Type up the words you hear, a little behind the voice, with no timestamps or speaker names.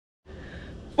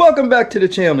Welcome back to the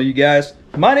channel, you guys.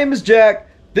 My name is Jack.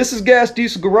 This is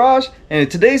GasDiesel Garage, and in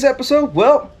today's episode,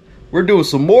 well, we're doing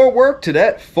some more work to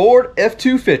that Ford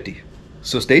F-250.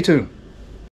 So stay tuned.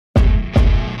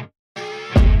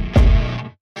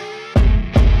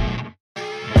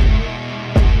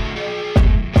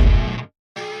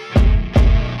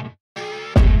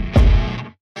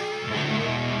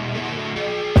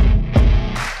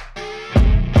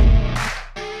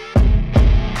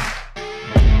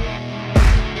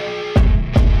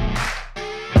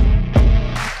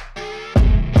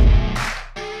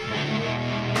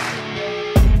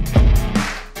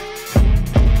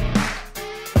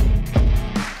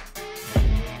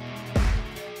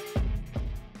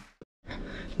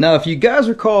 Now, if you guys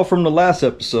recall from the last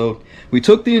episode, we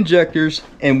took the injectors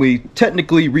and we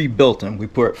technically rebuilt them. We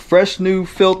put fresh new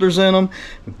filters in them,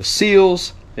 the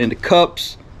seals and the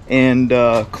cups, and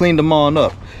cleaned them on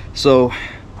up. So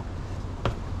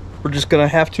we're just gonna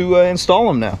have to install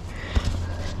them now.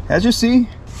 As you see,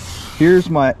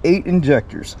 here's my 8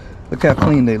 injectors. Look how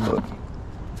clean they look.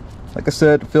 Like I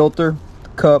said, the filter, the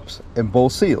cups, and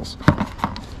both seals.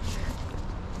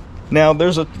 Now,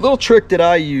 there's a little trick that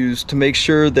I use to make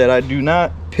sure that I do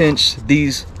not pinch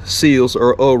these seals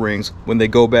or O-rings when they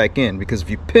go back in, because if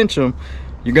you pinch them,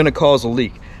 you're going to cause a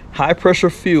leak. High pressure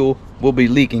fuel will be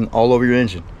leaking all over your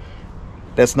engine.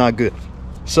 That's not good.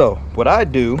 So what I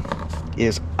do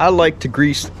is I like to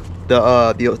grease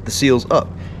the seals up,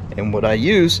 and what I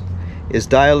use is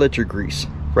dielectric grease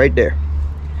right there.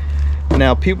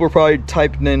 Now, people are probably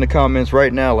typing in the comments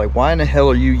right now like, why in the hell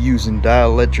are you using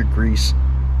dielectric grease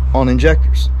on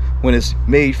injectors when it's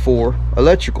made for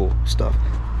electrical stuff?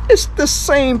 It's the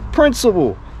same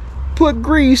principle. Put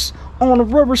grease on a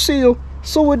rubber seal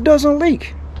so it doesn't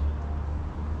leak,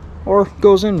 or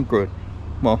goes in good.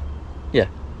 Well, yeah,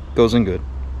 goes in good.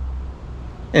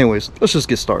 Anyways, let's just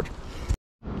get started.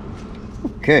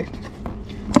 Okay,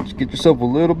 just get yourself a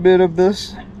little bit of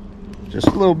this, just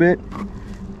a little bit,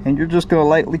 and you're just gonna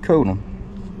lightly coat them.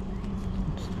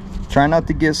 Try not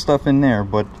to get stuff in there,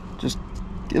 but just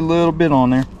get a little bit on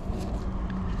there.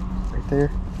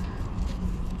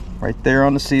 Right there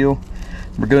on the seal.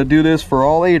 We're gonna do this for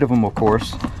all 8 of them, of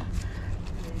course.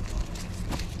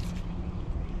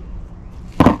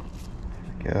 There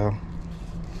we go.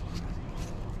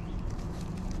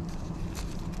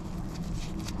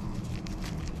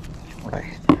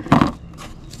 Right.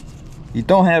 You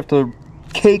don't have to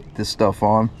cake this stuff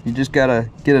on. You just gotta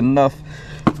get enough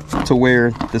to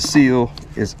where the seal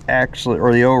is actually,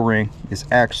 or the O-ring is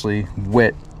actually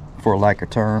wet, for lack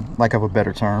of a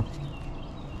better term.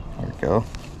 There we go.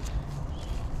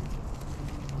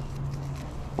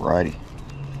 Righty.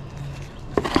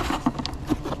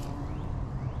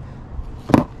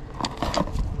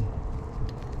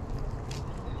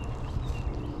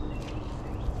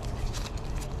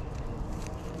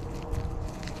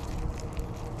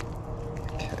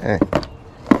 Okay.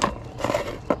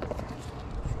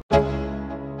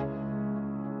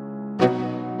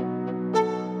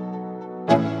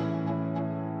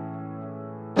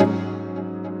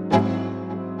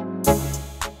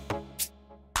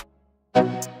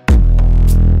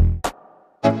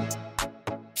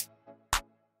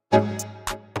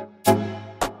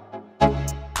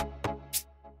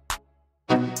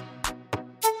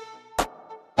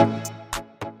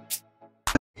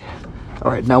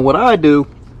 All right, now what I do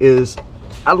is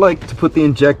I like to put the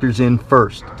injectors in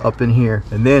first up in here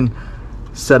and then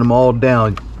set them all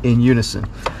down in unison.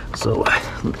 So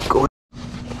let's go.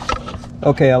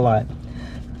 Okay, I lied.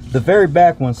 The very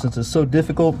back one, since it's so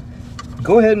difficult,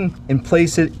 go ahead and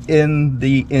place it in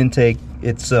the intake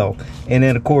itself, and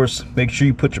then of course make sure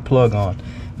you put your plug on,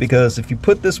 because if you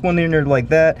put this one in there like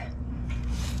that,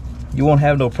 you won't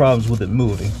have no problems with it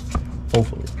moving,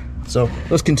 hopefully. So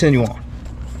let's continue on.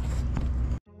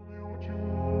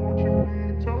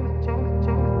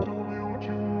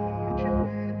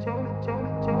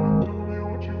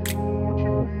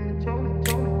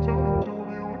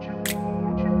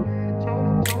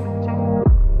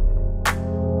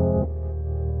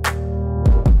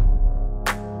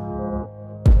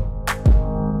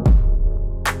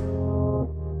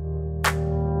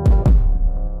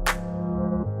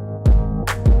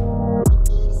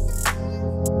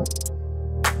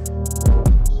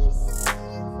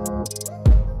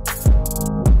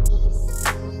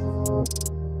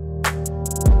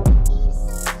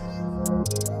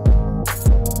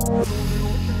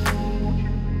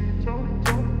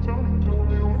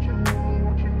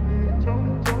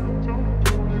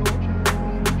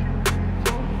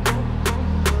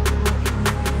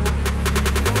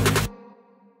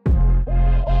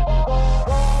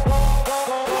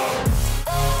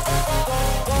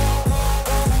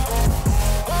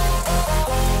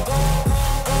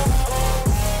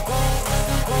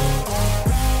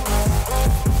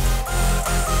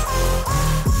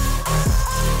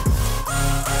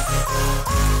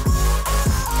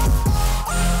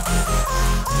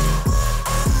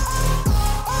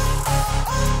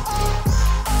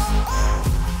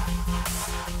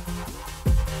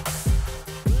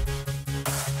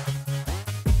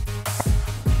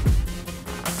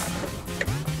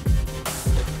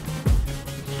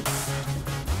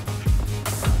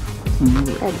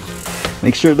 Alright.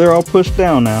 Make sure they're all pushed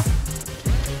down now.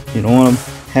 You don't want to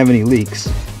have any leaks.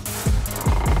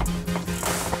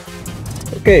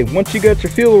 Okay, once you got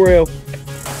your fuel rail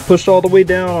pushed all the way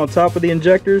down on top of the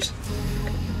injectors,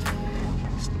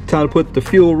 it's time to put the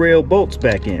fuel rail bolts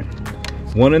back in.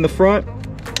 One in the front,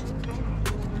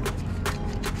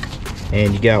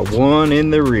 and you got one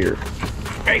in the rear.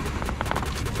 Right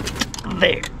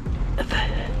there.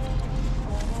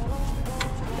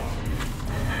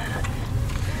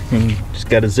 And you just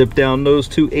got to zip down those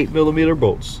two 8mm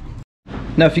bolts.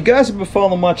 Now, if you guys have been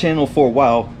following my channel for a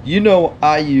while, you know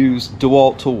I use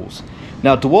DeWalt tools.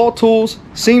 Now, DeWalt tools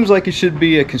seems like it should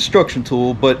be a construction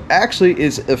tool, but actually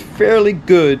is a fairly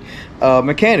good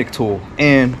mechanic tool.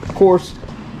 And of course,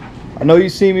 I know you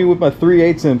see me with my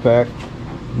 3/8 impact,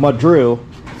 my drill,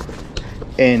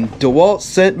 and DeWalt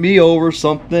sent me over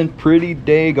something pretty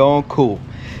daggone cool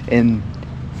and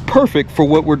perfect for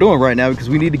what we're doing right now, because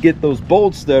we need to get those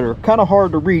bolts that are kind of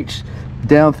hard to reach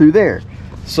down through there.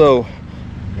 So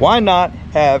why not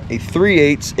have a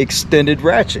 3/8 extended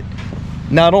ratchet?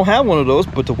 Now, I don't have one of those,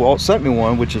 but DeWalt sent me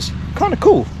one, which is kind of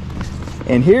cool.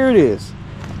 And here it is,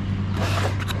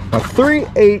 a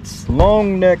 3/8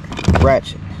 long neck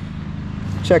ratchet.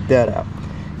 Check that out.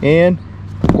 And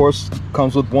of course,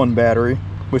 comes with one battery.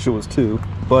 Wish it was two.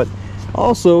 But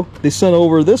also, they sent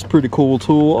over this pretty cool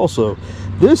tool also.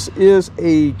 This is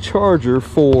a charger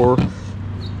for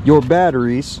your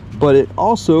batteries, but it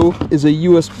also is a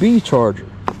USB charger.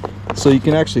 So you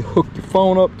can actually hook your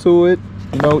phone up to it,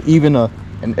 you know, even an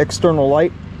external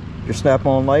light, your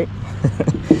snap-on light.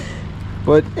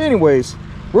 But anyways,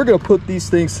 we're gonna put these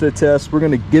things to the test. We're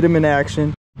gonna get them in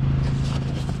action.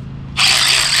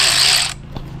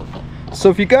 So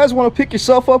if you guys want to pick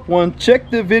yourself up one, check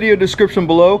the video description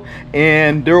below,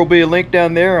 and there will be a link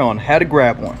down there on how to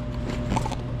grab one.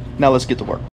 Now let's get to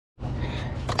work.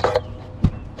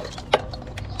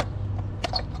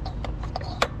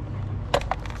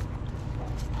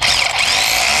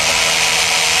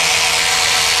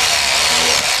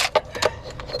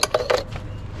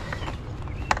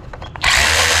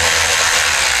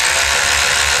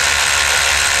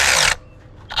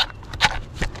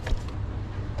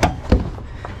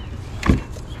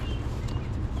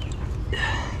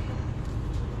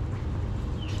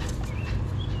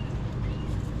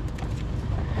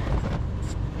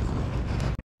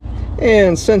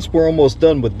 And since we're almost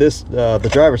done with this, the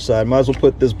driver's side, might as well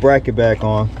put this bracket back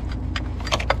on.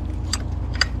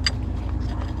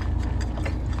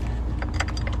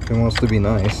 It wants to be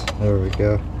nice. There we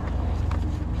go.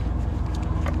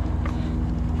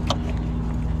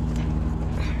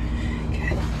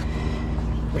 Okay.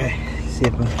 Right. See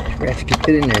if my ratchet can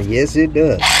fit in there. Yes, it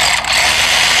does.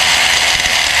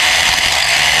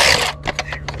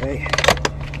 Right.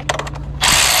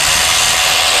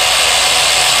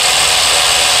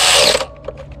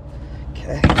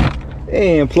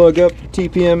 And plug up the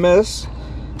TPMS.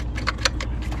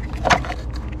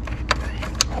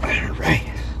 Alright.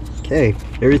 Okay,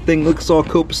 everything looks all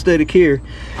copacetic here.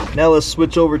 Now let's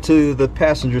switch over to the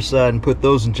passenger side and put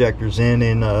those injectors in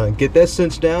and get that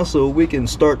cinched down so we can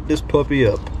start this puppy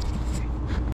up.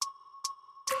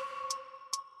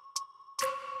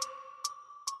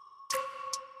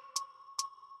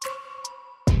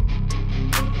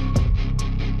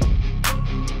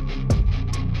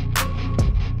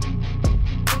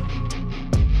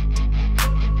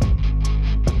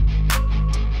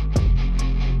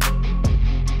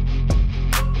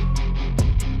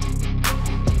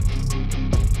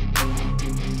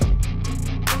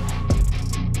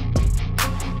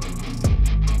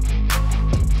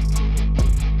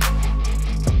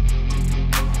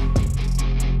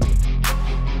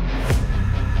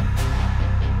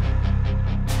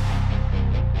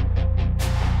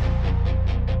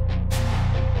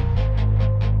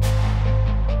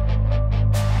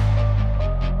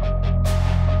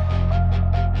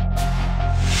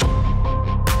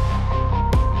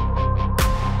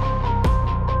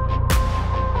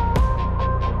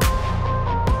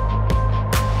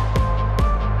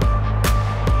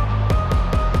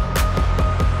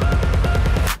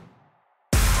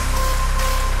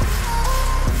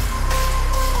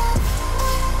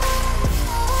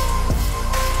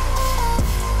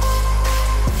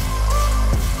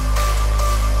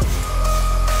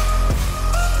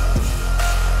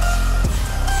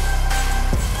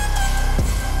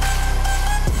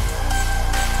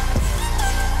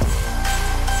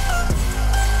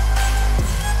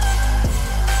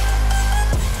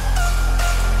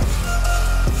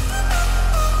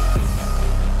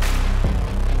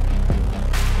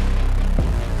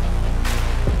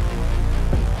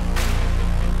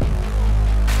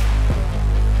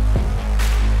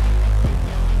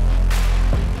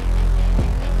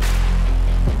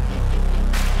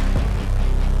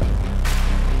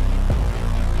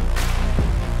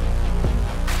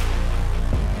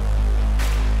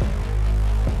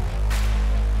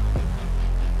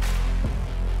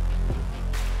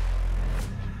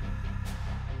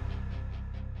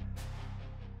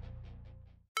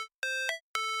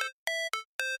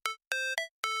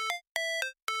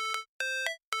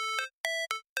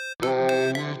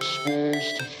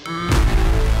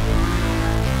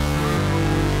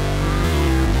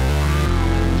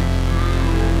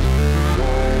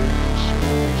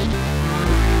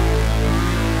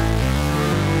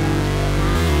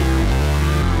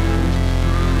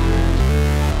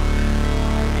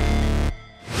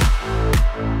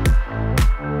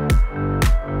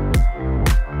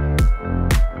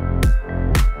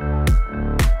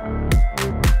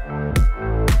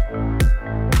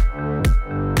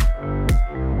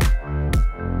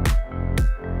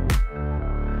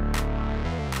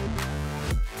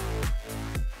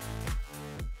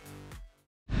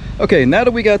 Okay, now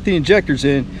that we got the injectors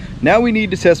in, now we need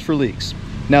to test for leaks.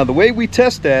 Now the way we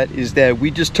test that is that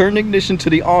we just turn the ignition to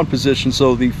the on position,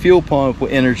 so the fuel pump will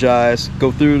energize,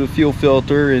 go through the fuel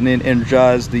filter, and then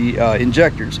energize the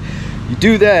injectors. You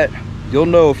do that, you'll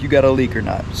know if you got a leak or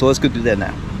not. So let's go do that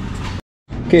now.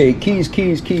 Okay, keys.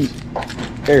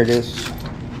 There it is.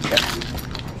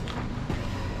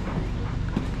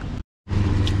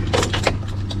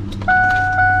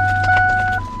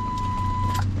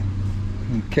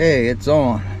 Okay, it's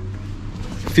on.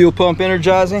 Fuel pump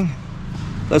energizing.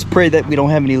 Let's pray that we don't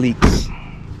have any leaks.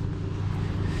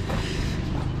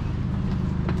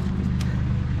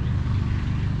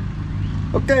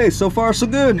 Okay, so far so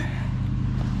good.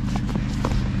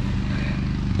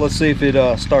 Let's see if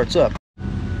it starts up.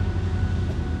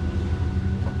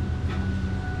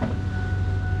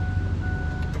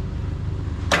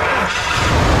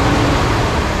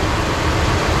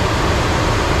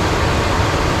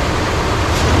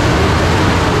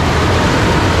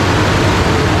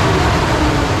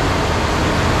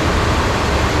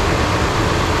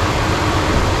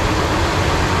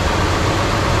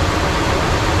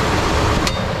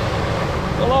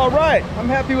 All right, I'm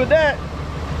happy with that.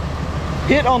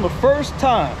 Hit on the first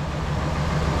time.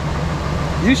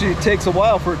 Usually it takes a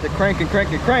while for it to crank and crank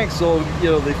and crank, so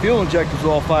you know the fuel injectors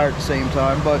will all fire at the same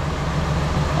time, but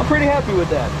I'm pretty happy with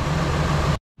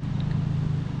that.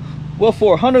 Well,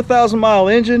 for a 100,000 mile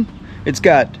engine, it's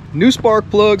got new spark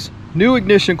plugs, new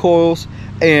ignition coils,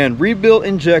 and rebuilt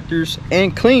injectors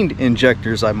and cleaned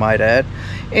injectors, I might add.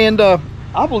 And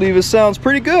I believe it sounds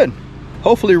pretty good.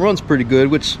 Hopefully it runs pretty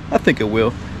good, which I think it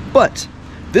will. But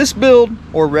this build,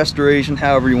 or restoration,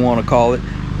 however you want to call it,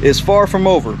 is far from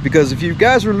over, because if you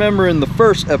guys remember in the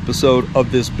first episode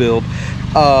of this build,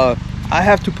 I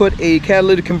have to put a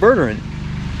catalytic converter in it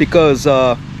because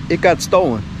it got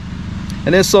stolen.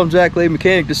 And then some jackleg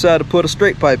mechanic decided to put a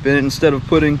straight pipe in it instead of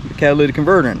putting the catalytic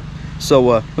converter in it. So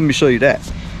let me show you that.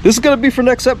 This is going to be for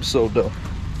next episode though,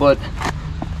 but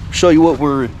I'll show you what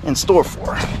we're in store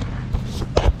for.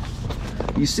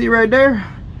 You see right there,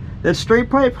 that straight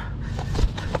pipe?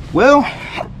 Well,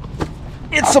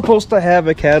 it's supposed to have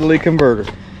a catalytic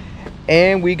converter,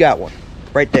 and we got one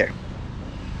right there.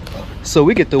 So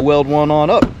we get to weld one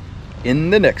on up in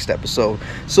the next episode.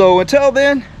 So until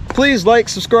then, please like,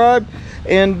 subscribe,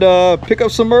 and pick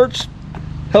up some merch.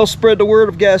 Help spread the word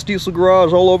of Gas Diesel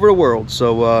Garage all over the world.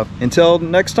 So until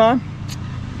next time,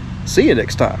 see you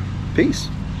next time. Peace.